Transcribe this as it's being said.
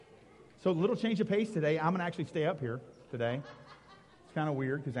So a little change of pace today. I'm going to actually stay up here today. It's kind of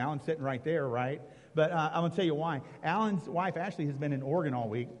weird because Alan's sitting right there, right? But I'm going to tell you why. Alan's wife, Ashley, has been in Oregon all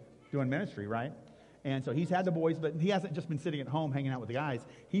week doing ministry, right? And so he's had the boys, but he hasn't just been sitting at home hanging out with the guys.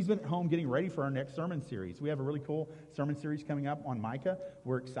 He's been at home getting ready for our next sermon series. We have a really cool sermon series coming up on Micah.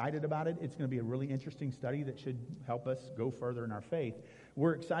 We're excited about it. It's going to be a really interesting study that should help us go further in our faith.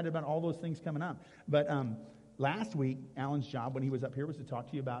 We're excited about all those things coming up. But last week, Alan's job when he was up here was to talk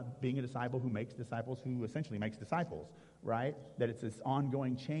to you about being a disciple who makes disciples, who essentially makes disciples, right? That it's this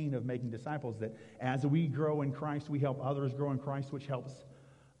ongoing chain of making disciples, that as we grow in Christ, we help others grow in Christ, which helps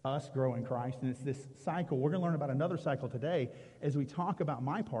us grow in Christ. And it's this cycle. We're going to learn about another cycle today as we talk about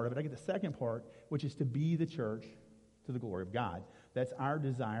my part of it. I get the second part, which is to be the church to the glory of God. That's our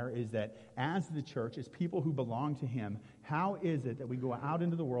desire, is that as the church, as people who belong to Him, how is it that we go out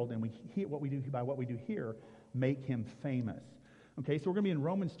into the world and we hear what we do by what we do here, make Him famous? Okay, so we're going to be in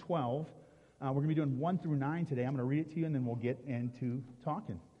Romans 12. We're going to be doing 1 through 9 today. I'm going to read it to you, and then we'll get into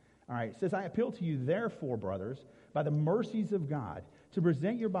talking. All right, it says, I appeal to you, therefore, brothers, by the mercies of God, to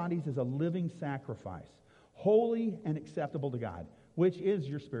present your bodies as a living sacrifice, holy and acceptable to God, which is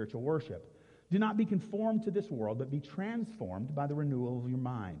your spiritual worship. Do not be conformed to this world, but be transformed by the renewal of your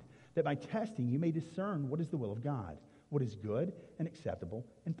mind, that by testing you may discern what is the will of God, what is good and acceptable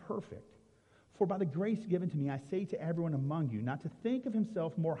and perfect. For by the grace given to me, I say to everyone among you, not to think of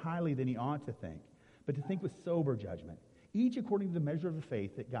himself more highly than he ought to think, but to think with sober judgment, each according to the measure of the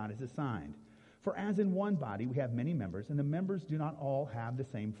faith that God has assigned. For as in one body we have many members, and the members do not all have the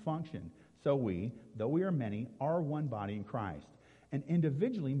same function. So we, though we are many, are one body in Christ, and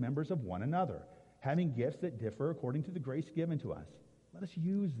individually members of one another, having gifts that differ according to the grace given to us. Let us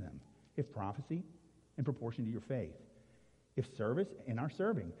use them. If prophecy, in proportion to your faith. If service, in our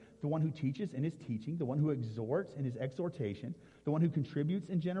serving. The one who teaches in his teaching. The one who exhorts in his exhortation. The one who contributes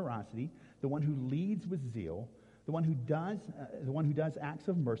in generosity. The one who leads with zeal. The one who does acts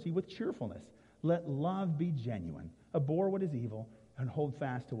of mercy with cheerfulness. Let love be genuine. Abhor what is evil and hold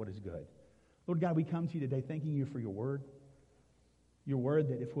fast to what is good. Lord God, we come to you today thanking you for your word. Your word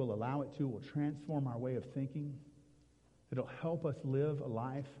that if we'll allow it to, will transform our way of thinking. It'll help us live a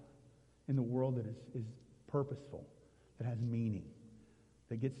life in the world that is purposeful, that has meaning,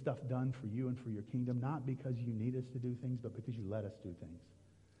 that gets stuff done for you and for your kingdom, not because you need us to do things, but because you let us do things.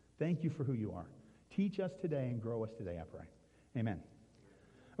 Thank you for who you are. Teach us today and grow us today, I pray. Amen.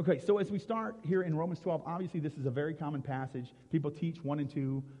 Okay, so as we start here in Romans 12, obviously this is a very common passage. People teach 1 and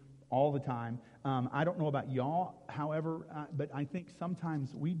 2 all the time. I don't know about y'all, however, but I think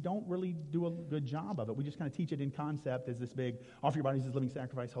sometimes we don't really do a good job of it. We just kind of teach it in concept as this big, offer your bodies as living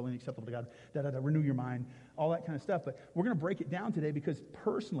sacrifice, holy and acceptable to God, renew your mind, all that kind of stuff. But we're going to break it down today because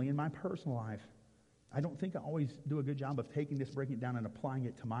personally, in my personal life, I don't think I always do a good job of taking this, breaking it down, and applying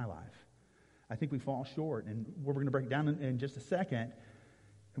it to my life. I think we fall short, and we're going to break it down in just a second.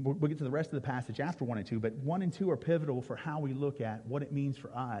 And we'll get to the rest of the passage after 1 and 2, but 1 and 2 are pivotal for how we look at what it means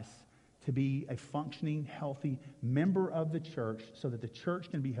for us to be a functioning, healthy member of the church so that the church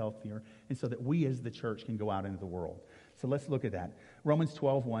can be healthier and so that we as the church can go out into the world. So let's look at that. Romans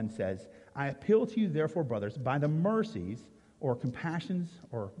 12:1 says, I appeal to you, therefore, brothers, by the mercies or compassions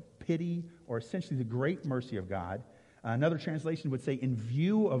or pity or essentially the great mercy of God. Another translation would say, in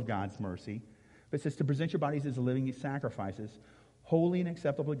view of God's mercy, but it says to present your bodies as living sacrifices, holy and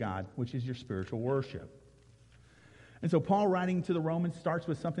acceptable to God, which is your spiritual worship. And so Paul, writing to the Romans, starts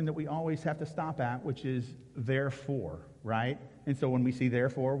with something that we always have to stop at, which is therefore, right? And so when we see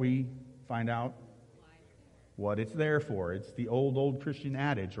therefore, we find out what it's there for. It's the old Christian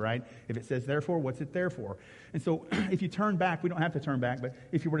adage, right? If it says therefore, what's it there for? And so if you turn back, we don't have to turn back, but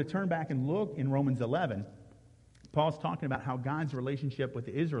if you were to turn back and look in Romans 11, Paul's talking about how God's relationship with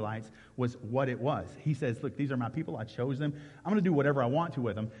the Israelites was what it was. He says, look, these are my people. I chose them. I'm going to do whatever I want to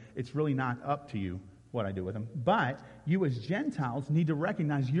with them. It's really not up to you what I do with them. But you as Gentiles need to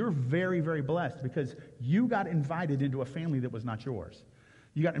recognize you're very, very blessed because you got invited into a family that was not yours.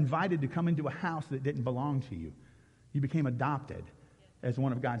 You got invited to come into a house that didn't belong to you. You became adopted as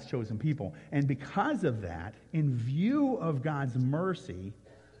one of God's chosen people. And because of that, in view of God's mercy,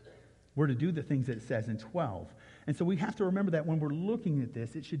 we're to do the things that it says in 12. And so we have to remember that when we're looking at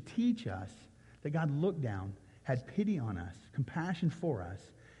this, it should teach us that God looked down, had pity on us, compassion for us.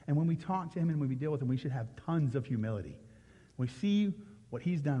 And when we talk to him and when we deal with him, we should have tons of humility. We see what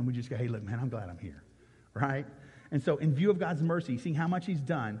he's done, we just go, hey, look, man, I'm glad I'm here, right? And so in view of God's mercy, seeing how much he's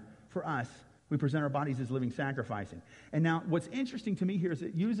done for us, we present our bodies as living sacrificing. And now what's interesting to me here is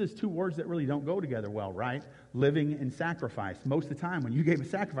it uses two words that really don't go together well, right? Living and sacrifice. Most of the time when you gave a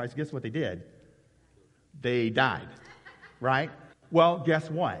sacrifice, guess what they did? They died, right? Well,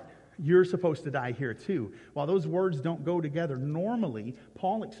 guess what? you're supposed to die here too. While those words don't go together, normally,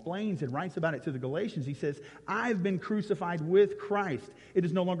 Paul explains and writes about it to the Galatians. He says, I've been crucified with Christ. It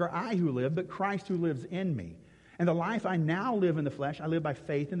is no longer I who live, but Christ who lives in me. And the life I now live in the flesh, I live by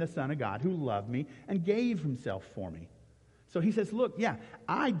faith in the Son of God who loved me and gave himself for me. So he says, look, yeah,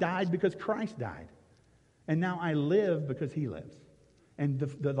 I died because Christ died. And now I live because he lives. And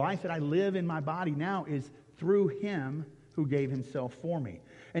the life that I live in my body now is through him who gave himself for me.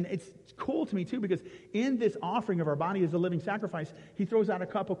 And it's cool to me, too, because in this offering of our body as a living sacrifice, he throws out a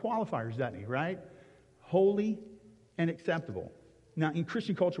couple qualifiers, doesn't he, right? Holy and acceptable. Now, in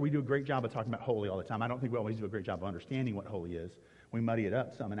Christian culture, we do a great job of talking about holy all the time. I don't think we always do a great job of understanding what holy is. We muddy it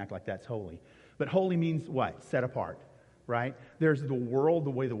up some and act like that's holy. But holy means what? Set apart, right? There's the world,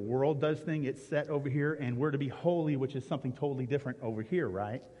 the way the world does things. It's set over here, and we're to be holy, which is something totally different over here,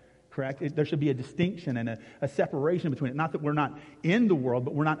 right? Correct? There should be a distinction and a separation between it. Not that we're not in the world,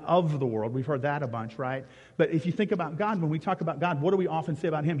 but we're not of the world. We've heard that a bunch, right? But if you think about God, when we talk about God, what do we often say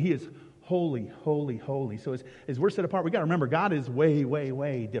about him? He is holy, holy, holy. So as we're set apart, we got to remember, God is way, way,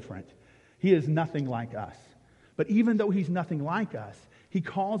 way different. He is nothing like us. But even though he's nothing like us, he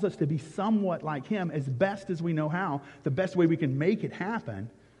calls us to be somewhat like him as best as we know how, the best way we can make it happen.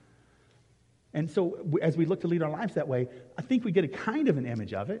 And so as we look to lead our lives that way, I think we get a kind of an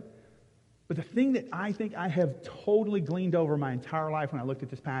image of it. But the thing that I think I have totally gleaned over my entire life when I looked at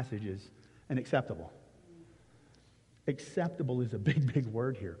this passage is an acceptable. Acceptable is a big, big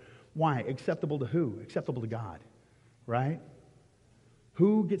word here. Why? Acceptable to who? Acceptable to God, right?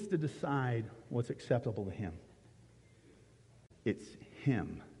 Who gets to decide what's acceptable to him? It's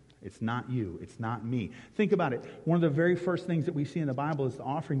him. It's not you. It's not me. Think about it. One of the very first things that we see in the Bible is the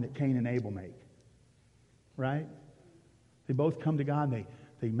offering that Cain and Abel make, right? They both come to God and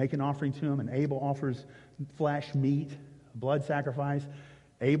they make an offering to him, and Abel offers flesh, meat, blood sacrifice.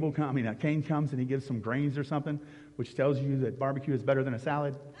 Cain comes and he gives some grains or something, which tells you that barbecue is better than a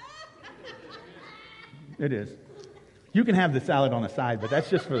salad. It is. You can have the salad on the side, but that's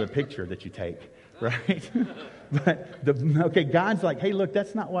just for the picture that you take, right? But God's like, hey, look,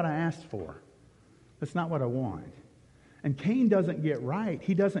 that's not what I asked for. That's not what I want. And Cain doesn't get right.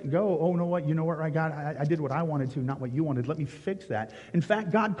 He doesn't go, oh, you know what, right, God, I did what I wanted to, not what you wanted. Let me fix that. In fact,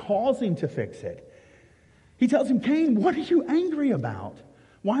 God calls him to fix it. He tells him, Cain, what are you angry about?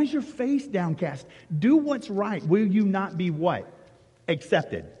 Why is your face downcast? Do what's right. Will you not be what?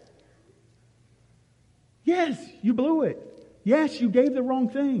 Accepted. Yes, you blew it. Yes, you gave the wrong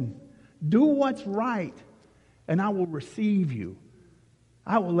thing. Do what's right, and I will receive you.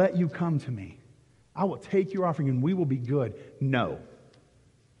 I will let you come to me. I will take your offering and we will be good. No.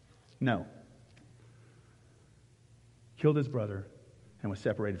 Killed his brother and was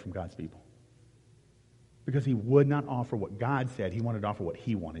separated from God's people. Because he would not offer what God said. He wanted to offer what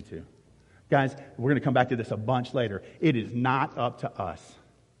he wanted to. Guys, we're going to come back to this a bunch later. It is not up to us.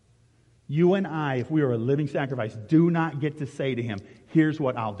 You and I, if we are a living sacrifice, do not get to say to him, here's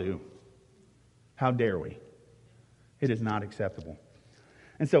what I'll do. How dare we? It is not acceptable.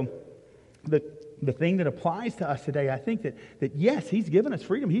 And so, the thing that applies to us today, I think that yes, he's given us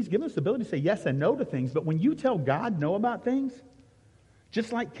freedom. He's given us the ability to say yes and no to things. But when you tell God no about things,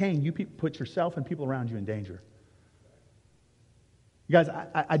 just like Cain, you put yourself and people around you in danger. You guys,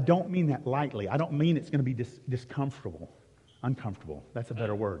 I don't mean that lightly. I don't mean it's going to be discomfortable. Uncomfortable. That's a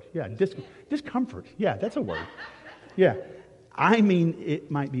better word. Yeah, discomfort. Yeah, that's a word. Yeah. I mean it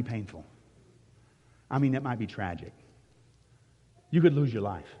might be painful. I mean it might be tragic. You could lose your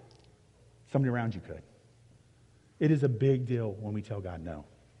life. Somebody around you could. It is a big deal when we tell God no.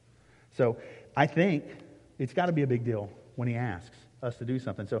 So I think it's got to be a big deal when he asks us to do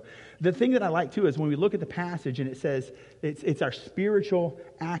something. So the thing that I like too is when we look at the passage and it says it's our spiritual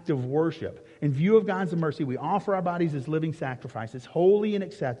act of worship. In view of God's mercy, we offer our bodies as living sacrifices, holy and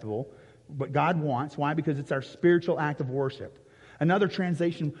acceptable, what God wants. Why? Because it's our spiritual act of worship. Another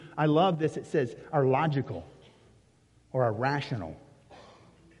translation, I love this, it says our logical or our rational,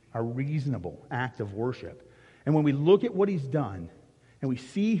 our reasonable act of worship. And when we look at what he's done, and we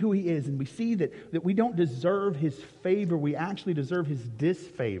see who he is, and we see that we don't deserve his favor, we actually deserve his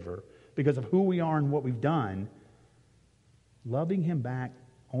disfavor because of who we are and what we've done, loving him back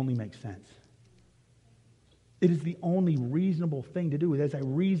only makes sense. It is the only reasonable thing to do. As I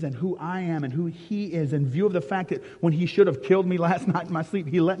reason who I am and who he is, in view of the fact that when he should have killed me last night in my sleep,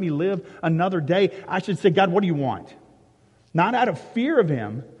 he let me live another day, I should say, God, what do you want? Not out of fear of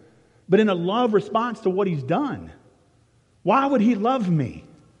him, but in a love response to what he's done. Why would he love me?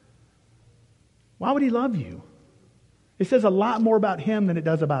 Why would he love you? It says a lot more about him than it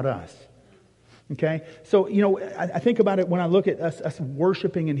does about us. Okay? So, I think about it when I look at us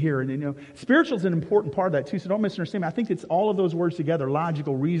worshiping in here. And, spiritual is an important part of that too, so don't misunderstand me. I think it's all of those words together: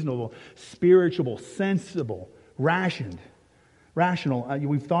 logical, reasonable, spiritual, sensible, rational.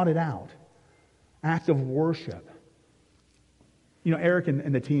 We've thought it out. Act of worship. Eric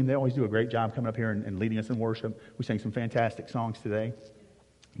and the team, they always do a great job coming up here and leading us in worship. We sang some fantastic songs today.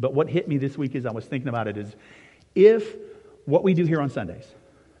 But what hit me this week as I was thinking about it is, if what we do here on Sundays,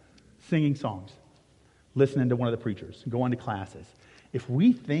 singing songs, listening to one of the preachers, going to classes, if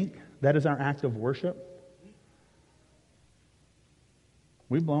we think that is our act of worship,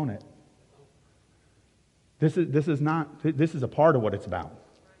 we've blown it. This is a part of what it's about.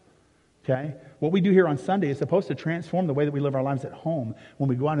 Okay? What we do here on Sunday is supposed to transform the way that we live our lives at home, when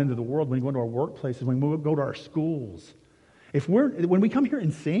we go out into the world, when we go into our workplaces, when we go to our schools. When we come here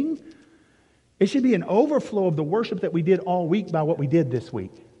and sing, it should be an overflow of the worship that we did all week by what we did this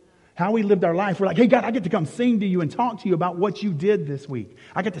week. How we lived our life. We're like, hey, God, I get to come sing to you and talk to you about what you did this week.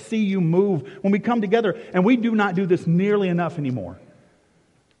 I get to see you move. When we come together, and we do not do this nearly enough anymore.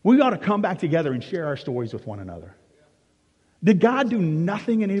 We ought to come back together and share our stories with one another. Did God do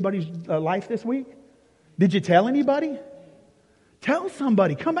nothing in anybody's life this week? Did you tell anybody? Tell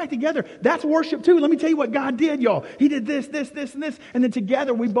somebody. Come back together. That's worship too. Let me tell you what God did, y'all. He did this, this, this, and this. And then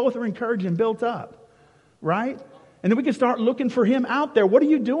together we both are encouraged and built up. Right? And then we can start looking for Him out there. What are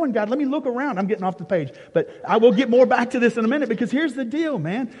you doing, God? Let me look around. I'm getting off the page. But I will get more back to this in a minute, because here's the deal,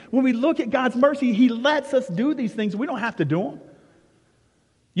 man. When we look at God's mercy, He lets us do these things. We don't have to do them.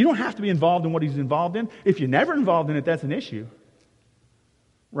 You don't have to be involved in what He's involved in. If you're never involved in it, that's an issue.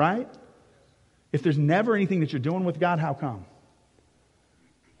 Right? If there's never anything that you're doing with God, how come?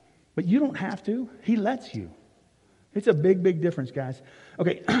 But you don't have to. He lets you. It's a big, big difference, guys.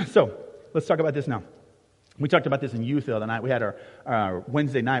 Okay, so let's talk about this now. We talked about this in youth the other night. We had our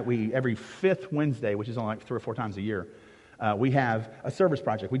Wednesday night. Every fifth Wednesday, which is only like 3 or 4 times a year, we have a service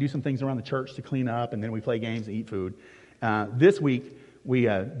project. We do some things around the church to clean up, and then we play games and eat food. This week, we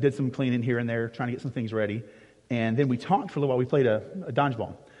did some cleaning here and there, trying to get some things ready. And then we talked for a little while. We played a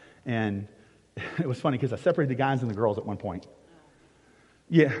dodgeball. And it was funny because I separated the guys and the girls at one point.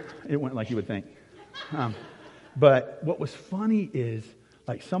 Yeah, it went like you would think. But what was funny is,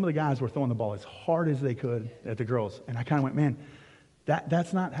 like, some of the guys were throwing the ball as hard as they could at the girls. And I kind of went, man,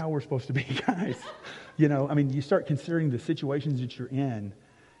 that's not how we're supposed to be, guys. You start considering the situations that you're in.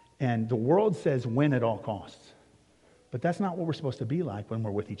 And the world says win at all costs. But that's not what we're supposed to be like when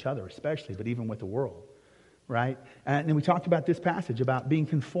we're with each other, especially, but even with the world. Right? And then we talked about this passage about being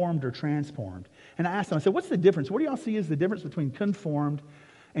conformed or transformed. And I asked them, I said, what's the difference? What do y'all see as the difference between conformed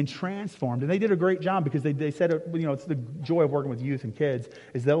and transformed? And they did a great job, because they said, it's the joy of working with youth and kids,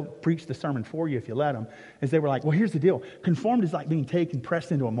 is they'll preach the sermon for you if you let them. Is they were like, well, here's the deal. Conformed is like being taken,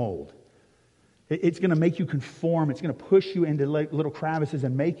 pressed into a mold. It's going to make you conform. It's going to push you into little crevices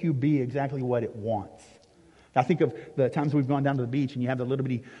and make you be exactly what it wants. I think of the times we've gone down to the beach and you have the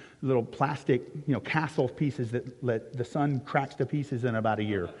little plastic, castle pieces that the sun cracks to pieces in about a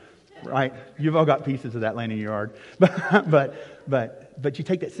year, right? You've all got pieces of that laying in your yard. But you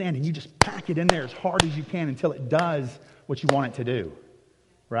take that sand and you just pack it in there as hard as you can until it does what you want it to do,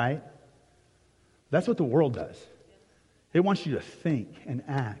 right? That's what the world does. It wants you to think and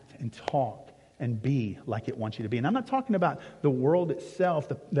act and talk and be like it wants you to be. And I'm not talking about the world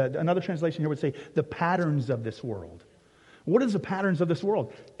itself. Another translation here would say the patterns of this world. What is the patterns of this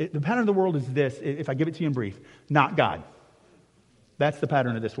world? The pattern of the world is this, if I give it to you in brief: not God. That's the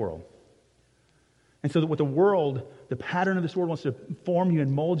pattern of this world. And so what the pattern of this world wants to form you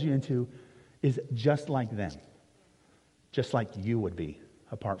and mold you into is just like them. Just like you would be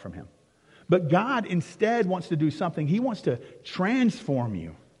apart from Him. But God instead wants to do something. He wants to transform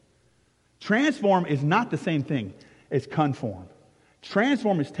you. Transform is not the same thing as conform.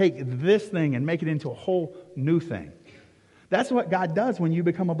 Transform is take this thing and make it into a whole new thing. That's what God does when you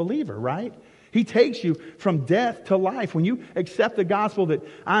become a believer, right? He takes you from death to life. When you accept the gospel that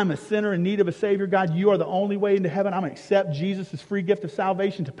I'm a sinner in need of a Savior, God, you are the only way into heaven. I'm going to accept Jesus' free gift of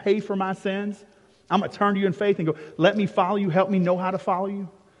salvation to pay for my sins. I'm going to turn to you in faith and go, let me follow you. Help me know how to follow you.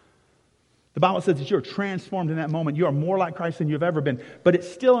 The Bible says that you're transformed in that moment. You are more like Christ than you've ever been. But it's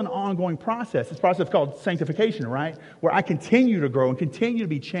still an ongoing process. It's a process called sanctification, right? Where I continue to grow and continue to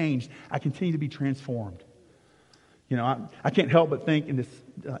be changed. I continue to be transformed. I can't help but think,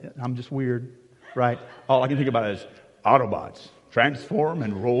 I'm just weird, right? All I can think about is Autobots. Transform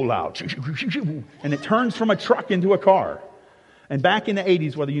and roll out. And it turns from a truck into a car. And back in the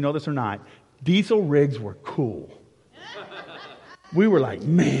 80s, whether you know this or not, diesel rigs were cool. We were like,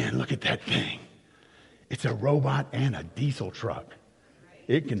 man, look at that thing. It's a robot and a diesel truck.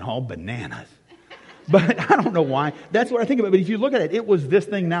 It can haul bananas. But I don't know why. That's what I think about. But if you look at it, it was this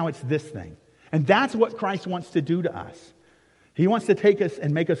thing, now it's this thing. And that's what Christ wants to do to us. He wants to take us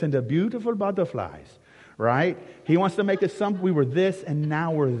and make us into beautiful butterflies, right? He wants to make us we were this and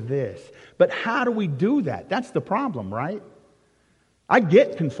now we're this. But how do we do that? That's the problem, right? I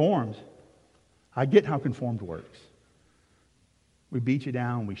get conformed. I get how conformed works. We beat you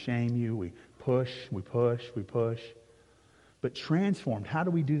down, we shame you, we push. But transformed, how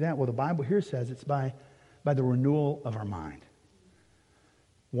do we do that? Well, the Bible here says it's by the renewal of our mind.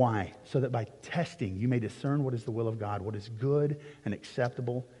 Why? So that by testing, you may discern what is the will of God, what is good and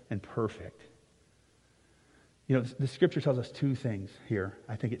acceptable and perfect. You know, the Scripture tells us two things here.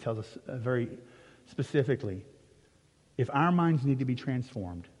 I think it tells us very specifically. If our minds need to be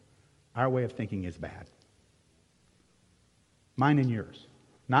transformed, our way of thinking is bad. Mine and yours,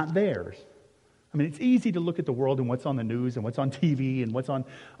 not theirs. I mean, it's easy to look at the world and what's on the news and what's on TV and what's on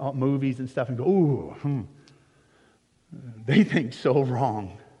movies and stuff and go, ooh, they think so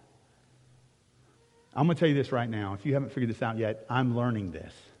wrong. I'm going to tell you this right now. If you haven't figured this out yet, I'm learning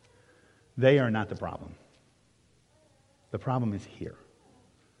this. They are not the problem. The problem is here.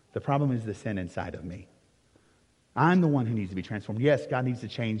 The problem is the sin inside of me. I'm the one who needs to be transformed. Yes, God needs to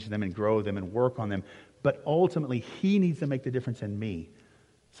change them and grow them and work on them, but ultimately He needs to make the difference in me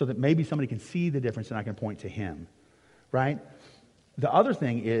so that maybe somebody can see the difference and I can point to Him, right? The other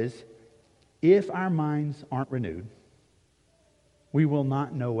thing is, if our minds aren't renewed, we will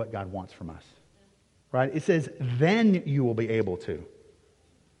not know what God wants from us, right? It says, then you will be able to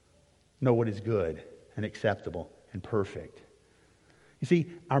know what is good and acceptable and perfect. You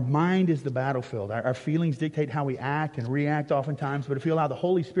see, our mind is the battlefield. Our feelings dictate how we act and react oftentimes, but if we allow the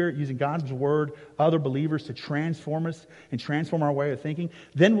Holy Spirit using God's Word, other believers to transform us and transform our way of thinking,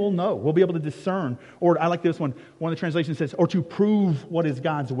 then we'll know. We'll be able to discern. Or I like this one. One of the translations says, or to prove what is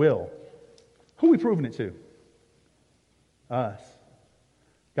God's will. Who are we proving it to? Us.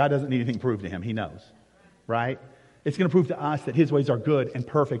 God doesn't need anything proved to Him. He knows, right? It's going to prove to us that His ways are good and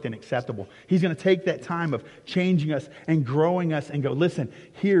perfect and acceptable. He's going to take that time of changing us and growing us and go, listen,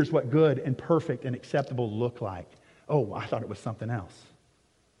 here's what good and perfect and acceptable look like. Oh, I thought it was something else.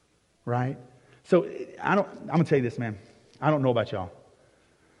 Right? So I'm going to tell you this, man. I don't know about y'all.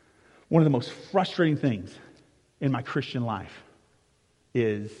 One of the most frustrating things in my Christian life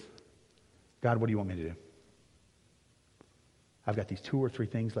is, God, what do you want me to do? I've got these 2 or 3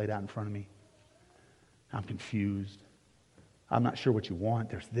 things laid out in front of me. I'm confused. I'm not sure what you want.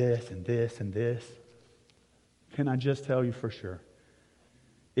 There's this and this and this. Can I just tell you for sure?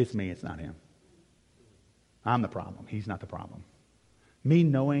 It's me, it's not Him. I'm the problem. He's not the problem. Me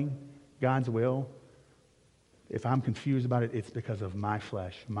knowing God's will, if I'm confused about it, it's because of my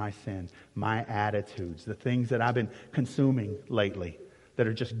flesh, my sin, my attitudes, the things that I've been consuming lately that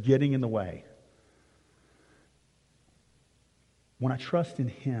are just getting in the way. When I trust in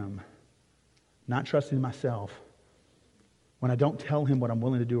Him, not trusting in myself, when I don't tell Him what I'm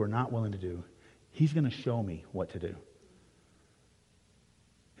willing to do or not willing to do, He's going to show me what to do.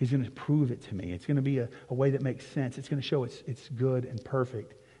 He's going to prove it to me. It's going to be a way that makes sense. It's going to show it's good and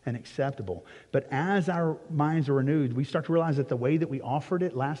perfect and acceptable. But as our minds are renewed, we start to realize that the way that we offered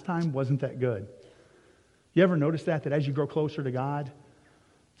it last time wasn't that good. You ever notice that as you grow closer to God,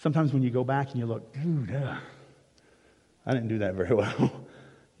 sometimes when you go back and you look, I didn't do that very well.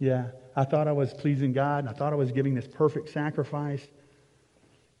 Yeah, I thought I was pleasing God, and I thought I was giving this perfect sacrifice.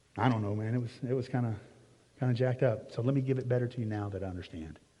 I don't know, man. It was kind of jacked up. So let me give it better to you now that I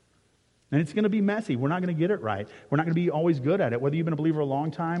understand. And it's going to be messy. We're not going to get it right. We're not going to be always good at it. Whether you've been a believer a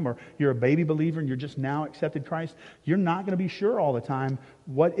long time or you're a baby believer and you're just now accepted Christ, you're not going to be sure all the time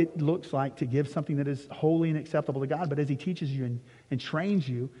what it looks like to give something that is holy and acceptable to God. But as He teaches you and trains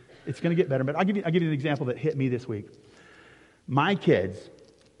you, it's going to get better. But I'll give you an example that hit me this week. My kids,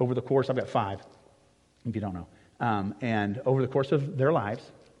 over the course, I've got 5, if you don't know, and over the course of their lives,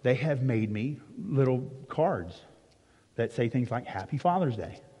 they have made me little cards that say things like Happy Father's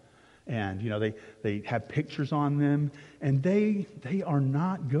Day. And, they have pictures on them, and they are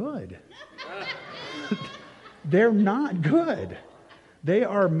not good. They're not good. They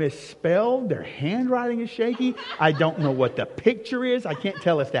are misspelled. Their handwriting is shaky. I don't know what the picture is. I can't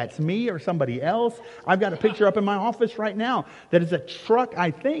tell if that's me or somebody else. I've got a picture up in my office right now that is a truck,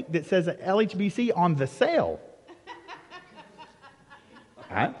 I think, that says LHBC on the sale.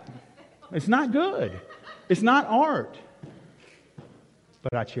 It's not good. It's not art.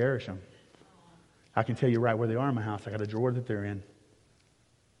 But I cherish them. I can tell you right where they are in my house. I got a drawer that they're in.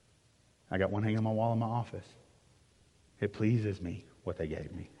 I got one hanging on my wall in my office. It pleases me what they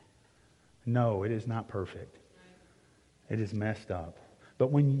gave me. No, it is not perfect. It is messed up.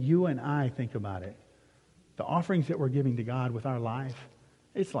 But when you and I think about it, The offerings that we're giving to God with our life,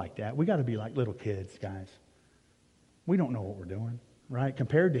 it's like that. We got to be like little kids, guys. We don't know what we're doing, right?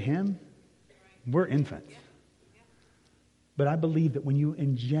 Compared to Him, we're infants. But I believe that when you,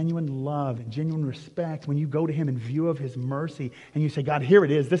 in genuine love and genuine respect, when you go to Him in view of His mercy and you say, God, here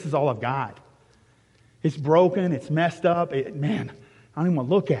it is. This is all I've got. It's broken. It's messed up. Man, I don't even want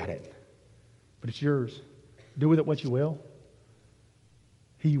to look at it. But it's yours. Do with it what you will.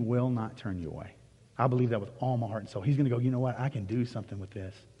 He will not turn you away. I believe that with all my heart and soul. He's going to go, you know what? I can do something with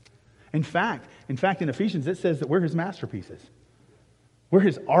this. In fact, in Ephesians, it says that we're His masterpieces. We're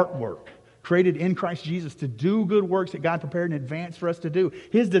His artwork, created in Christ Jesus to do good works that God prepared in advance for us to do.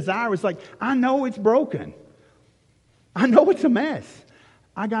 His desire was like, I know it's broken. I know it's a mess.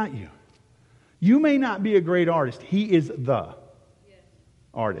 I got you. You may not be a great artist. He is the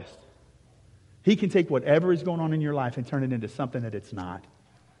artist. He can take whatever is going on in your life and turn it into something that it's not.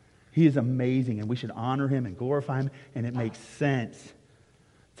 He is amazing, and we should honor Him and glorify Him, and it makes sense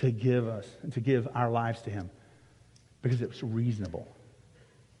to give our lives to Him because it's reasonable.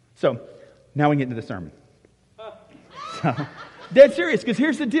 So, now we get into the sermon. So, dead serious, because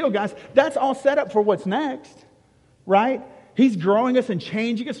here's the deal, guys. That's all set up for what's next, right? He's growing us and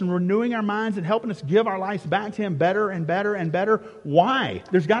changing us and renewing our minds and helping us give our lives back to Him better and better and better. Why?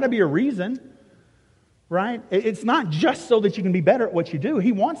 There's got to be a reason, right? It's not just so that you can be better at what you do.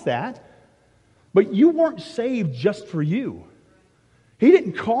 He wants that. But you weren't saved just for you. He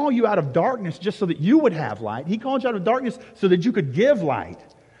didn't call you out of darkness just so that you would have light. He called you out of darkness so that you could give light.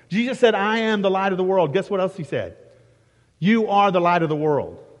 Jesus said, I am the light of the world. Guess what else He said? You are the light of the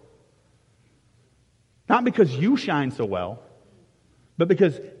world. Not because you shine so well, but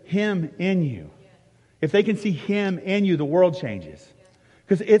because Him in you. If they can see Him in you, the world changes.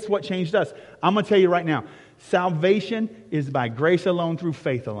 Because it's what changed us. I'm going to tell you right now, salvation is by grace alone through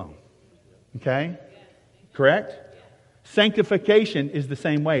faith alone. Okay? Correct? Sanctification is the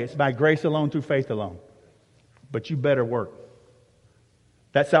same way. It's by grace alone through faith alone. But you better work.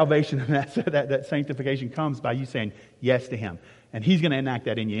 That salvation and that sanctification comes by you saying yes to Him. And He's going to enact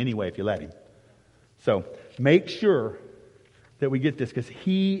that in you anyway if you let Him. So make sure that we get this because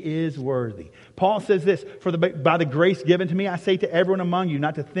He is worthy. Paul says this, by the grace given to me, I say to everyone among you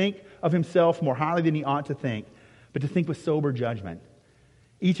not to think of himself more highly than he ought to think, but to think with sober judgment,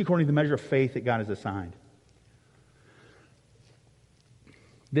 each according to the measure of faith that God has assigned.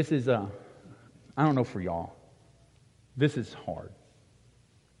 This is, I don't know for y'all, this is hard.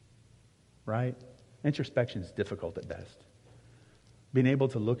 Right? Introspection is difficult at best. Being able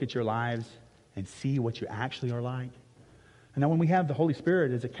to look at your lives and see what you actually are like. And now when we have the Holy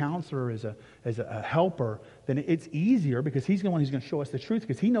Spirit as a counselor, as a helper, then it's easier because He's the one who's going to show us the truth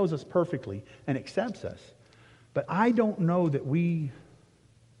because He knows us perfectly and accepts us. But I don't know that we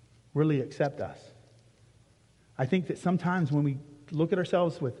really accept us. I think that sometimes when we look at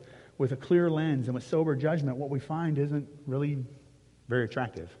ourselves with a clear lens and with sober judgment, what we find isn't really very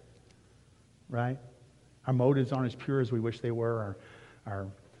attractive. Right? Our motives aren't as pure as we wish they were. Our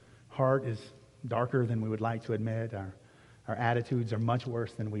heart is darker than we would like to admit. Our attitudes are much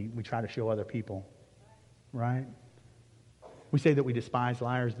worse than we try to show other people. Right? We say that we despise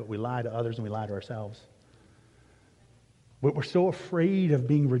liars, but we lie to others and we lie to ourselves. But we're so afraid of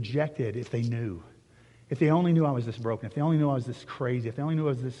being rejected if they knew. If they only knew I was this broken, if they only knew I was this crazy, if they only knew I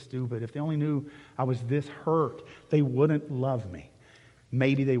was this stupid, if they only knew I was this hurt, they wouldn't love me.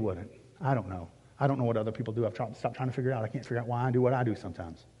 Maybe they wouldn't. I don't know. I don't know what other people do. I've stopped trying to figure it out. I can't figure out why I do what I do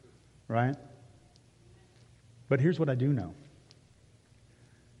sometimes. Right? But here's what I do know.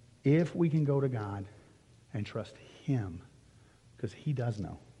 If we can go to God and trust Him, because He does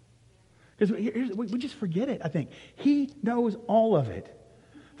know. Because we just forget it, I think. He knows all of it.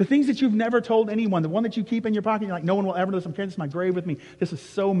 The things that you've never told anyone, the one that you keep in your pocket, you're like, no one will ever know this. I'm carrying this in my grave with me. This was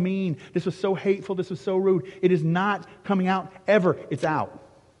so mean. This was so hateful. This was so rude. It is not coming out ever. It's out.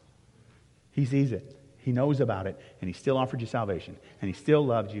 He sees it. He knows about it. And He still offered you salvation. And He still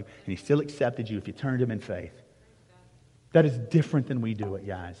loved you. And He still accepted you if you turned to Him in faith. That is different than we do it,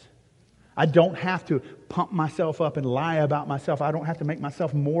 guys. I don't have to pump myself up and lie about myself. I don't have to make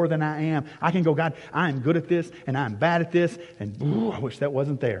myself more than I am. I can go, God, I am good at this and I'm bad at this. And I wish that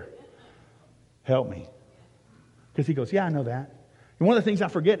wasn't there. Help me. Because He goes, yeah, I know that. And one of the things I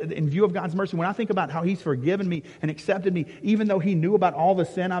forget in view of God's mercy, when I think about how He's forgiven me and accepted me, even though He knew about all the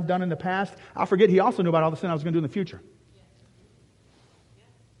sin I've done in the past, I forget He also knew about all the sin I was going to do in the future.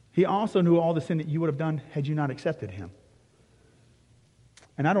 He also knew all the sin that you would have done had you not accepted Him.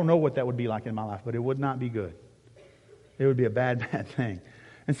 And I don't know what that would be like in my life, but it would not be good. It would be a bad, bad thing.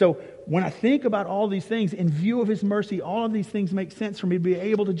 And so when I think about all these things, in view of his mercy, all of these things make sense for me to be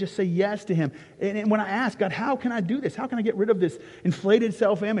able to just say yes to him. And when I ask God, how can I do this? How can I get rid of this inflated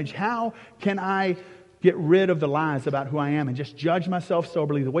self-image? How can I get rid of the lies about who I am and just judge myself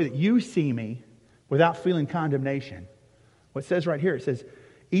soberly the way that you see me without feeling condemnation? What it says right here, it says,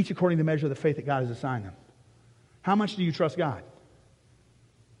 each according to the measure of the faith that God has assigned them. How much do you trust God?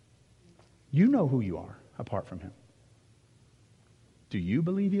 You know who you are apart from him. Do you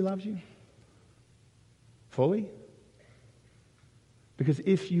believe he loves you? Fully? Because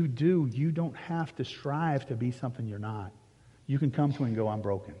if you do, you don't have to strive to be something you're not. You can come to him and go, I'm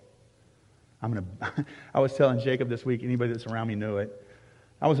broken. I was telling Jacob this week, anybody that's around me knew it.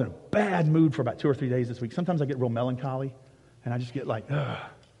 I was in a bad mood for about 2 or 3 days this week. Sometimes I get real melancholy, and I just get like, ugh,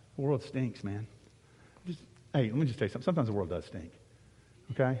 the world stinks, man. Hey, let me just tell you something. Sometimes the world does stink,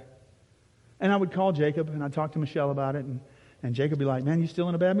 okay? And I would call Jacob, and I'd talk to Michelle about it, and Jacob would be like, man, you still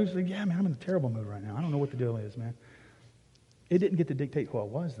in a bad mood? I was like, yeah, man, I'm in a terrible mood right now. I don't know what the deal is, man. It didn't get to dictate who I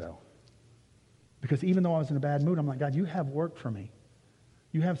was, though. Because even though I was in a bad mood, I'm like, God, you have work for me.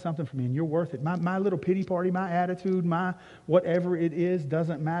 You have something for me, and you're worth it. My little pity party, my attitude, my whatever it is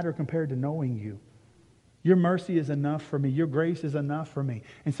doesn't matter compared to knowing you. Your mercy is enough for me. Your grace is enough for me.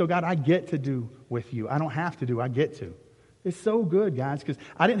 And so, God, I get to do with you. I don't have to do. I get to. It's so good, guys, because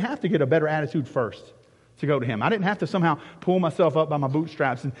I didn't have to get a better attitude first to go to him. I didn't have to somehow pull myself up by my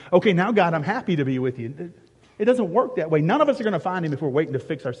bootstraps and, okay, now, God, I'm happy to be with you. It doesn't work that way. None of us are going to find him if we're waiting to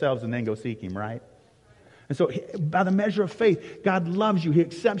fix ourselves and then go seek him, right? And so by the measure of faith, God loves you. He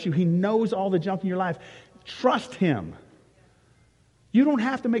accepts you. He knows all the junk in your life. Trust him. You don't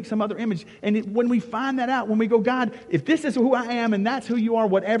have to make some other image. And when we find that out, when we go, God, if this is who I am and that's who you are,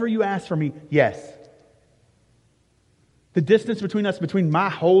 whatever you ask for me, yes. The distance between us, between my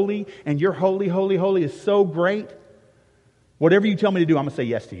holy and your holy, holy, holy is so great. Whatever you tell me to do, I'm going to say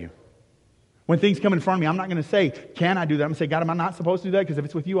yes to you. When things come in front of me, I'm not going to say, can I do that? I'm going to say, God, am I not supposed to do that? Because if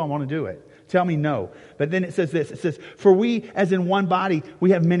it's with you, I want to do it. Tell me no. But then it says this. It says, for we, as in one body,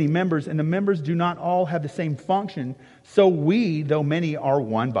 we have many members, and the members do not all have the same function. So we, though many, are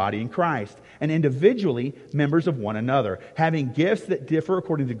one body in Christ, and individually members of one another, having gifts that differ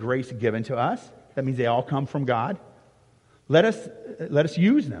according to the grace given to us. That means they all come from God. Let us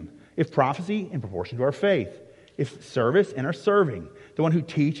use them. If prophecy, in proportion to our faith. If service, in our serving. The one who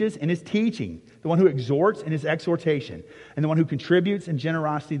teaches, in his teaching. The one who exhorts, in his exhortation. And the one who contributes in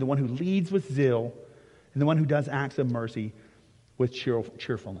generosity. The one who leads with zeal. And the one who does acts of mercy with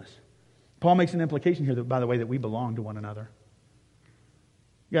cheerfulness. Paul makes an implication here, that, by the way, that we belong to one another.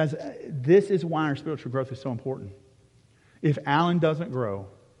 Guys, this is why our spiritual growth is so important. If Alan doesn't grow,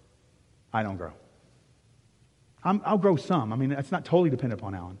 I don't grow. I'll grow some. I mean, that's not totally dependent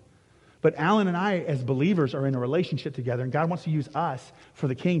upon Alan. But Alan and I, as believers, are in a relationship together, and God wants to use us for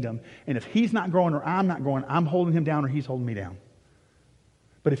the kingdom. And if he's not growing or I'm not growing, I'm holding him down or he's holding me down.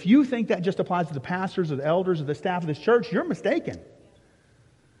 But if you think that just applies to the pastors or the elders or the staff of this church, you're mistaken.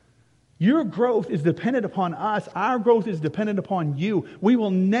 Your growth is dependent upon us. Our growth is dependent upon you. We will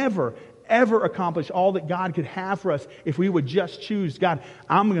never, ever accomplish all that God could have for us if we would just choose, God,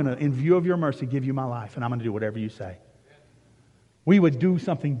 I'm going to, in view of your mercy, give you my life, and I'm going to do whatever you say. We would do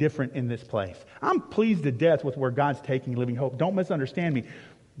something different in this place. I'm pleased to death with where God's taking Living Hope. Don't misunderstand me.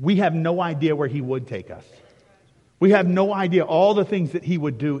 We have no idea where he would take us. We have no idea all the things that he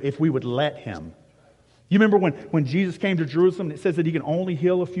would do if we would let him. You remember when Jesus came to Jerusalem, it says that he can only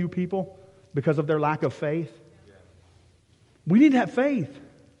heal a few people because of their lack of faith? We need to have faith.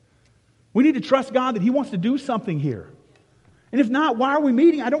 We need to trust God that he wants to do something here. And if not, why are we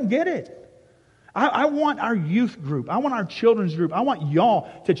meeting? I don't get it. I want our youth group. I want our children's group. I want y'all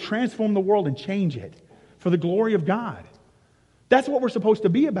to transform the world and change it for the glory of God. That's what we're supposed to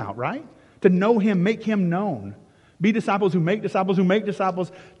be about, right? To know him, make him known. Be disciples who make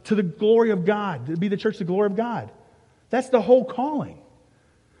disciples to the glory of God. To be the church to the glory of God. That's the whole calling.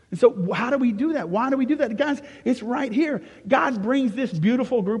 And so how do we do that? Why do we do that? Guys, it's right here. God brings this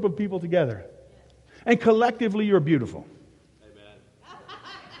beautiful group of people together. And collectively, you're beautiful.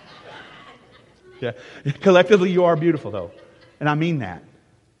 Yeah. Collectively, you are beautiful, though. And I mean that.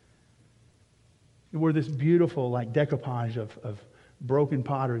 We're this beautiful, like, decoupage of broken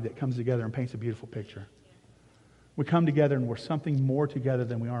pottery that comes together and paints a beautiful picture. We come together and we're something more together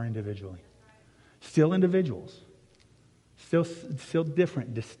than we are individually. Still individuals. Still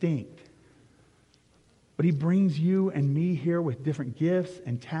different, distinct. But he brings you and me here with different gifts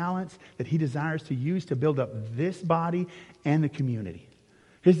and talents that he desires to use to build up this body and the community.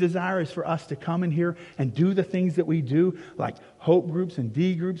 His desire is for us to come in here and do the things that we do, like hope groups and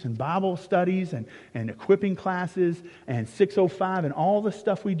D groups and Bible studies and equipping classes and 605 and all the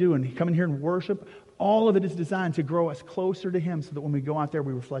stuff we do, and come in here and worship. All of it is designed to grow us closer to Him so that when we go out there,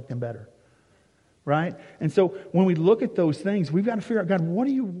 we reflect Him better. Right? And so when we look at those things, we've got to figure out, God, what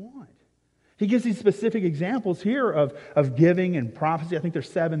do you want? He gives these specific examples here of giving and prophecy. I think there's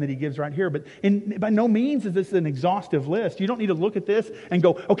 7 that he gives right here. But by no means is this an exhaustive list. You don't need to look at this and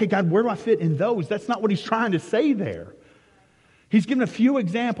go, okay, God, where do I fit in those? That's not what he's trying to say there. He's given a few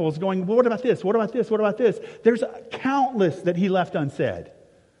examples going, well, what about this? What about this? What about this? There's countless that he left unsaid.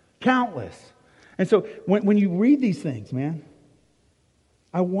 Countless. And so when you read these things, man,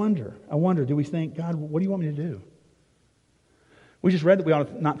 I wonder, do we think, God, what do you want me to do? We just read that we ought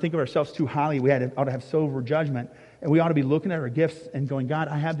to not think of ourselves too highly. We ought to have sober judgment. And we ought to be looking at our gifts and going, God,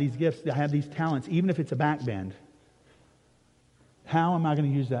 I have these gifts. I have these talents, even if it's a backbend. How am I going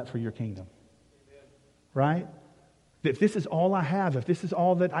to use that for your kingdom? Right? If this is all I have, if this is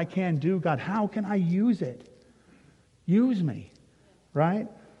all that I can do, God, how can I use it? Use me. Right?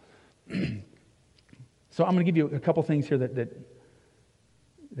 So I'm going to give you a couple things here that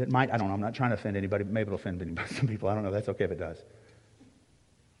might, I don't know, I'm not trying to offend anybody, but maybe it'll offend some people. I don't know. That's okay if it does.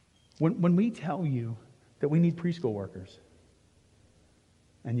 When we tell you that we need preschool workers,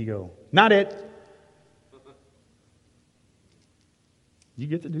 and you go, not it. You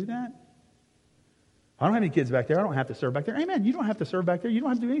get to do that? I don't have any kids back there. I don't have to serve back there. Amen. You don't have to serve back there. You don't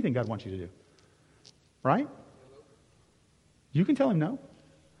have to do anything God wants you to do. Right? You can tell him no.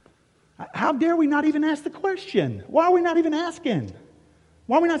 How dare we not even ask the question? Why are we not even asking?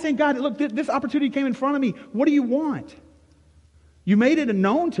 Why are we not saying, God, look, this opportunity came in front of me. What do you want? You made it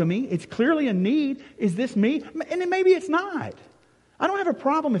known to me. It's clearly a need. Is this me? And then maybe it's not. I don't have a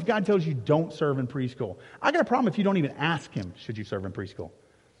problem if God tells you don't serve in preschool. I got a problem if you don't even ask him, should you serve in preschool?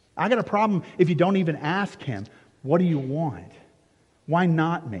 I got a problem if you don't even ask him, what do you want? Why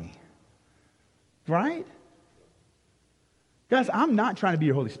not me? Right? Guys, I'm not trying to be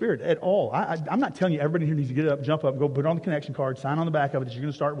your Holy Spirit at all. I'm not telling you everybody here needs to get up, jump up, go put on the connection card, sign on the back of it that you're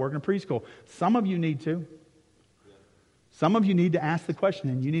going to start working in preschool. Some of you need to. Some of you need to ask the question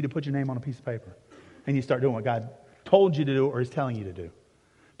and you need to put your name on a piece of paper. And you start doing what God told you to do or is telling you to do.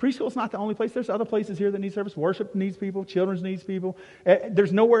 Preschool's not the only place. There's other places here that need service. Worship needs people. Children's needs people.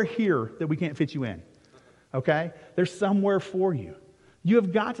 There's nowhere here that we can't fit you in. Okay? There's somewhere for you. You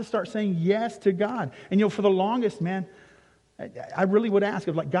have got to start saying yes to God. And for the longest, man, I really would ask,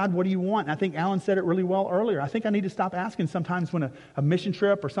 God, what do you want? And I think Alan said it really well earlier. I think I need to stop asking sometimes when a mission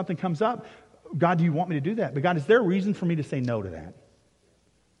trip or something comes up, God, do you want me to do that? But God, is there a reason for me to say no to that?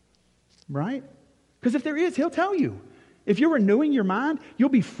 Right? Because if there is, he'll tell you. If you're renewing your mind, you'll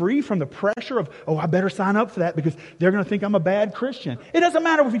be free from the pressure of, I better sign up for that because they're going to think I'm a bad Christian. It doesn't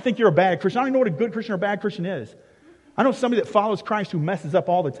matter if you think you're a bad Christian. I don't even know what a good Christian or a bad Christian is. I know somebody that follows Christ who messes up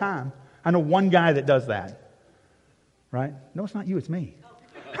all the time. I know one guy that does that. Right? No, it's not you, it's me.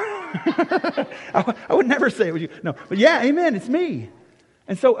 I would never say it was you. No, but yeah, amen, it's me.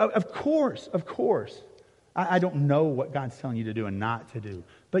 And so, of course, I don't know what God's telling you to do and not to do.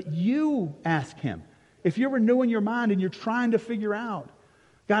 But you ask him. If you're renewing your mind and you're trying to figure out,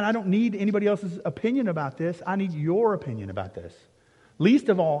 God, I don't need anybody else's opinion about this. I need your opinion about this. Least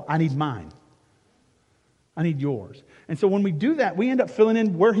of all, I need mine. I need yours. And so when we do that, we end up filling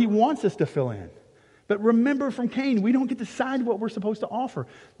in where he wants us to fill in. But remember from Cain, we don't get to decide what we're supposed to offer.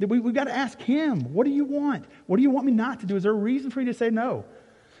 We've got to ask him, what do you want? What do you want me not to do? Is there a reason for you to say no?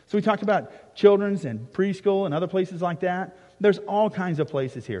 So we talked about children's and preschool and other places like that. There's all kinds of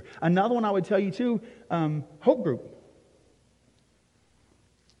places here. Another one I would tell you too, Hope Group.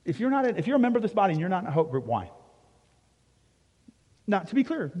 If you're a member of this body and you're not in a Hope Group, why? Now, to be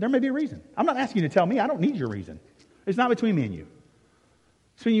clear, there may be a reason. I'm not asking you to tell me. I don't need your reason. It's not between me and you.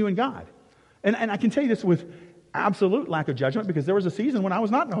 It's between you and God. And I can tell you this with absolute lack of judgment because there was a season when I was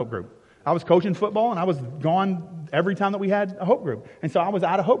not in a Hope Group. I was coaching football and I was gone every time that we had a Hope Group. And so I was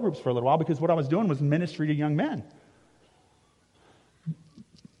out of Hope Groups for a little while because what I was doing was ministry to young men.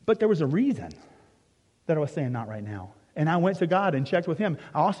 But there was a reason that I was saying not right now. And I went to God and checked with him.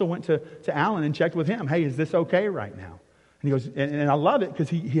 I also went to Alan and checked with him. Hey, is this okay right now? And he goes, and I love it because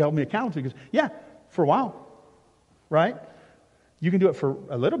he held me accountable. He goes, yeah, for a while, right? You can do it for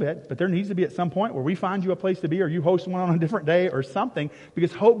a little bit, but there needs to be at some point where we find you a place to be or you host one on a different day or something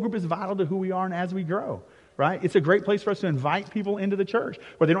because Hope Group is vital to who we are and as we grow, right? It's a great place for us to invite people into the church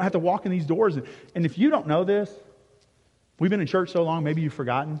where they don't have to walk in these doors. And if you don't know this, we've been in church so long, maybe you've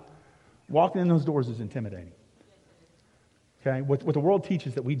forgotten. Walking in those doors is intimidating. Okay? What the world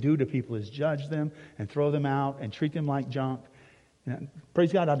teaches that we do to people is judge them and throw them out and treat them like junk.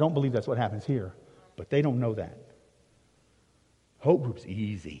 Praise God, I don't believe that's what happens here. But they don't know that. Hope group's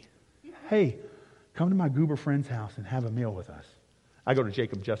easy. Hey, come to my goober friend's house and have a meal with us. I go to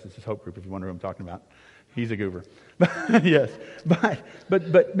Jacob Justice's Hope group, if you wonder who I'm talking about. He's a goober. Yes.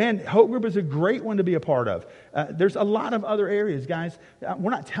 But man, Hope group is a great one to be a part of. There's a lot of other areas, guys.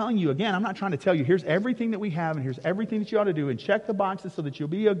 We're not telling you, again, I'm not trying to tell you, here's everything that we have and here's everything that you ought to do and check the boxes so that you'll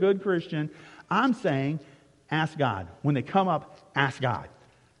be a good Christian. I'm saying, ask God. When they come up, ask God,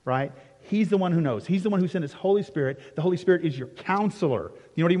 right? He's the one who knows. He's the one who sent His Holy Spirit. The Holy Spirit is your counselor.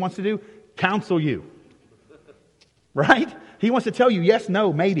 You know what He wants to do? Counsel you. Right? He wants to tell you yes,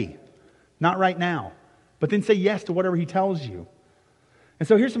 no, maybe. Not right now. But then say yes to whatever He tells you. And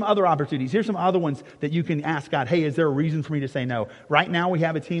so here's some other opportunities. Here's some other ones that you can ask God, hey, is there a reason for me to say no? Right now we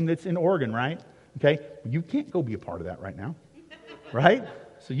have a team that's in Oregon, right? Okay? You can't go be a part of that right now. Right?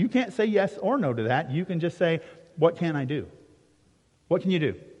 So you can't say yes or no to that. You can just say, what can I do? What can you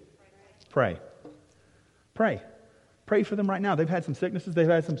do? Pray. Pray. Pray for them right now. They've had some sicknesses. They've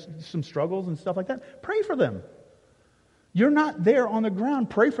had some struggles and stuff like that. Pray for them. You're not there on the ground.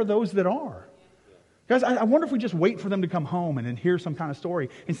 Pray for those that are. Guys, I wonder if we just wait for them to come home and then hear some kind of story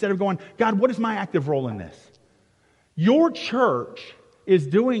instead of going, God, what is my active role in this? Your church is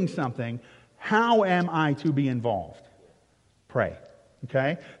doing something. How am I to be involved? Pray.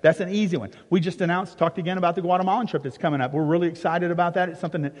 Okay? That's an easy one. We just talked again about the Guatemalan trip that's coming up. We're really excited about that. It's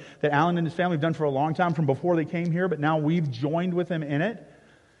something that Alan and his family have done for a long time from before they came here, but now we've joined with them in it.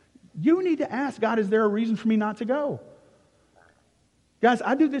 You need to ask God, is there a reason for me not to go? Guys,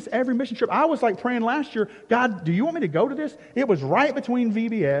 I do this every mission trip. I was like praying last year, God, do you want me to go to this? It was right between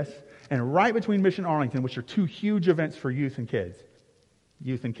VBS and right between Mission Arlington, which are two huge events for youth and kids.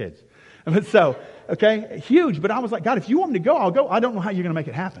 Youth and kids. But so, okay, huge. But I was like, God, if you want me to go, I'll go. I don't know how you're going to make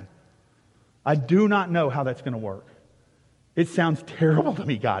it happen. I do not know how that's going to work. It sounds terrible to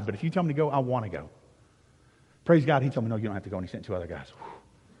me, God, but if you tell me to go, I want to go. Praise God, He told me, no, you don't have to go, and He sent two other guys.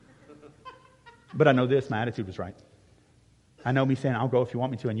 But I know this, my attitude was right. I know me saying, I'll go if you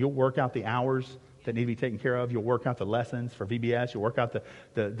want me to, and you'll work out the hours that need to be taken care of. You'll work out the lessons for VBS. You'll work out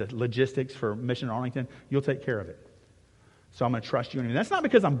the logistics for Mission Arlington. You'll take care of it. So I'm going to trust you. And that's not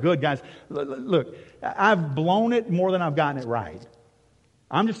because I'm good, guys. Look, I've blown it more than I've gotten it right.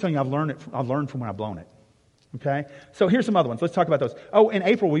 I'm just telling you, I've learned from when I've blown it. Okay? So here's some other ones. Let's talk about those. Oh, in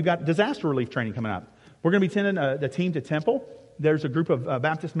April, we've got disaster relief training coming up. We're going to be sending the team to Temple. There's a group of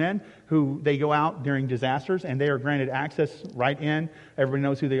Baptist men who they go out during disasters and they are granted access right in. Everybody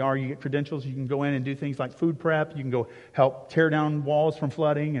knows who they are. You get credentials. You can go in and do things like food prep. You can go help tear down walls from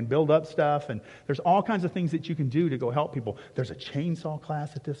flooding and build up stuff. And there's all kinds of things that you can do to go help people. There's a chainsaw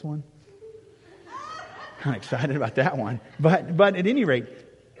class at this one. Kind of excited about that one. But at any rate,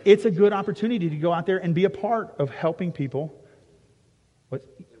 it's a good opportunity to go out there and be a part of helping people. What?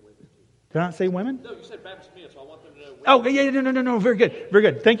 Did I not say women? No, you said Baptist men, so I want them to know. Oh, yeah, no. Very good. Very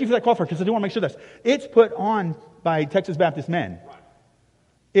good. Thank you for that qualifier, because I do want to make sure this. It's put on by Texas Baptist men. Right.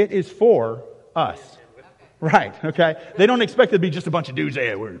 It is for us. Right, okay? They don't expect it to be just a bunch of dudes,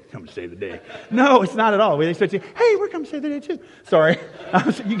 hey, we're coming to save the day. No, it's not at all. They expect you, hey, we're coming to save the day too. Sorry.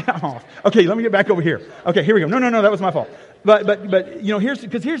 You got off. Okay, let me get back over here. Okay, here we go. No, that was my fault. But you know, here's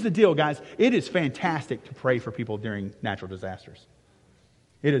the deal, guys. It is fantastic to pray for people during natural disasters.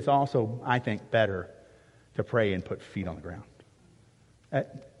 It is also, I think, better to pray and put feet on the ground.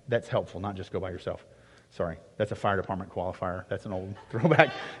 That's helpful, not just go by yourself. Sorry, that's a fire department qualifier. That's an old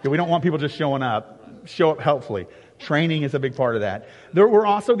throwback. We don't want people just showing up. Show up helpfully. Training is a big part of that. We're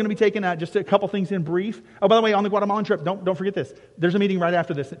also going to be taking just a couple things in brief. Oh, by the way, on the Guatemalan trip, don't forget this. There's a meeting right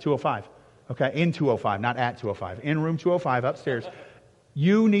after this at 2:05. Okay, in 2:05, not at 2:05. In room 2:05 upstairs.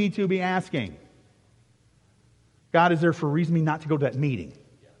 You need to be asking, God, is there for a reason me not to go to that meeting?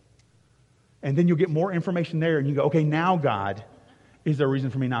 And then you'll get more information there, and you go, okay, now God, is there a reason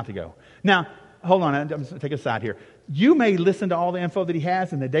for me not to go? Now, hold on, I'm just going to take a side here. You may listen to all the info that he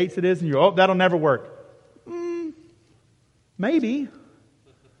has and the dates it is, and you go, oh, that'll never work. Maybe.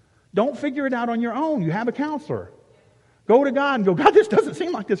 Don't figure it out on your own. You have a counselor. Go to God and go, God, this doesn't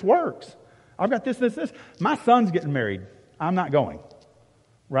seem like this works. I've got this. My son's getting married. I'm not going.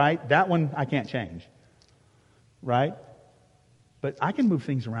 Right? That one I can't change. Right? But I can move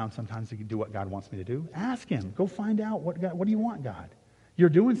things around sometimes to do what God wants me to do. Ask Him. Go find out what do you want, God? You're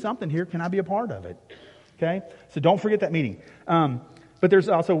doing something here. Can I be a part of it? Okay? So don't forget that meeting. But there's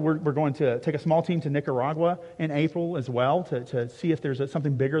also, we're going to take a small team to Nicaragua in April as well to see if there's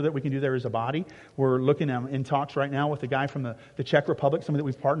something bigger that we can do there as a body. We're looking in talks right now with a guy from the Czech Republic, somebody that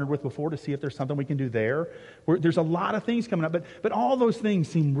we've partnered with before, to see if there's something we can do there. There's a lot of things coming up, but all those things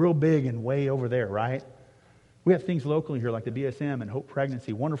seem real big and way over there, right? We have things locally here like the BSM and Hope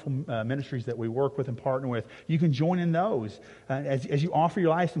Pregnancy, wonderful ministries that we work with and partner with. You can join in those. As you offer your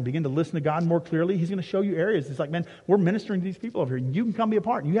life and begin to listen to God more clearly, He's going to show you areas. It's like, man, we're ministering to these people over here. You can come be a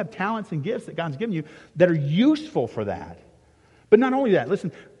part. You have talents and gifts that God's given you that are useful for that. But not only that,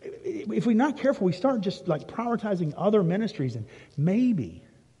 listen, if we're not careful, we start just like prioritizing other ministries, and maybe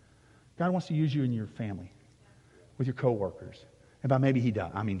God wants to use you in your family, with your coworkers. And by maybe He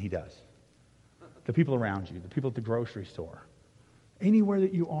does, I mean He does. The people around you, the people at the grocery store. Anywhere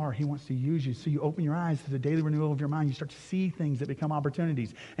that you are, He wants to use you. So you open your eyes to the daily renewal of your mind. You start to see things that become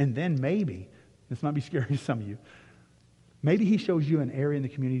opportunities. And then maybe, this might be scary to some of you, maybe He shows you an area in the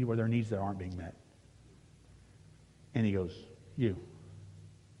community where there are needs that aren't being met. And He goes, you,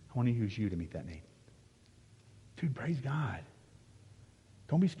 I want to use you to meet that need. Dude, praise God.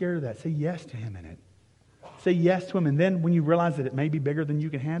 Don't be scared of that. Say yes to Him in it. Say yes to Him, and then when you realize that it may be bigger than you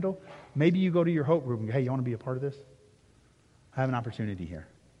can handle, maybe you go to your hope group and go, hey, you want to be a part of this? I have an opportunity here.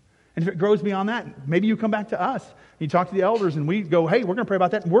 And if it grows beyond that, maybe you come back to us. And you talk to the elders, and we go, hey, we're going to pray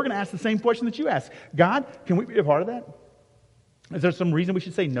about that, and we're going to ask the same question that you asked. God, can we be a part of that? Is there some reason we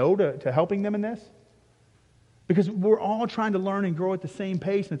should say no to helping them in this? Because we're all trying to learn and grow at the same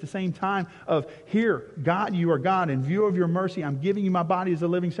pace and at the same time of, here, God, you are God. In view of your mercy, I'm giving you my body as a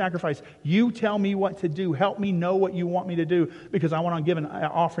living sacrifice. You tell me what to do. Help me know what you want me to do, because I want to give an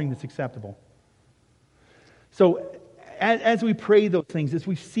offering that's acceptable. So as we pray those things, as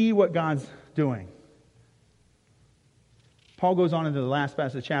we see what God's doing, Paul goes on into the last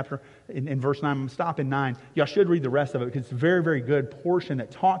passage of the chapter in verse 9. I'm going to stop in 9. Y'all should read the rest of it, because it's a very, very good portion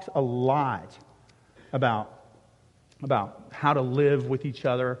that talks a lot about how to live with each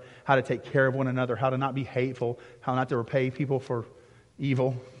other, how to take care of one another, how to not be hateful, how not to repay people for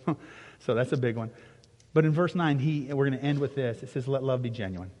evil. So that's a big one. But in verse 9, we're going to end with this. It says, let love be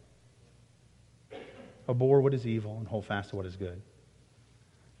genuine. Abhor what is evil and hold fast to what is good.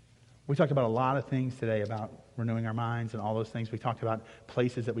 We talked about a lot of things today about renewing our minds and all those things. We talked about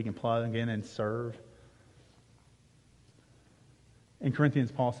places that we can plug in and serve. In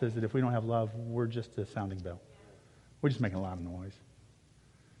Corinthians, Paul says that if we don't have love, we're just a sounding bell. We're just making a lot of noise.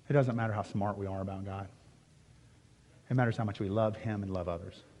 It doesn't matter how smart we are about God. It matters how much we love Him and love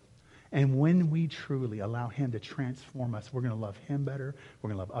others. And when we truly allow Him to transform us, we're going to love Him better, we're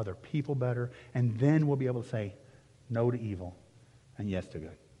going to love other people better, and then we'll be able to say no to evil and yes to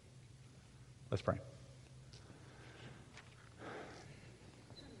good. Let's pray.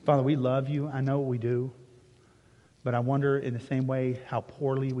 Father, we love you. I know we do. But I wonder in the same way how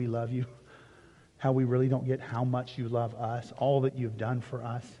poorly we love you, how we really don't get how much you love us, all that you've done for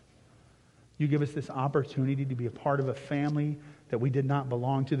us. You give us this opportunity to be a part of a family that we did not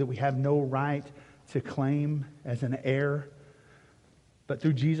belong to, that we have no right to claim as an heir. But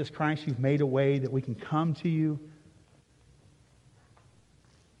through Jesus Christ, you've made a way that we can come to you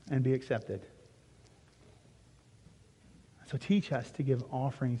and be accepted. So teach us to give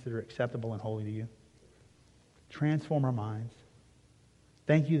offerings that are acceptable and holy to you. Transform our minds.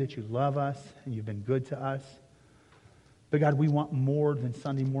 Thank you that you love us and you've been good to us. But God, we want more than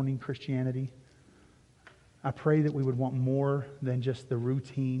Sunday morning Christianity. I pray that we would want more than just the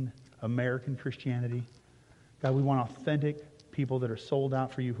routine American Christianity. God, we want authentic people that are sold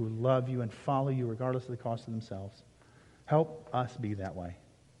out for you, who love you and follow you regardless of the cost of themselves. Help us be that way.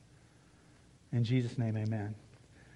 In Jesus' name, amen.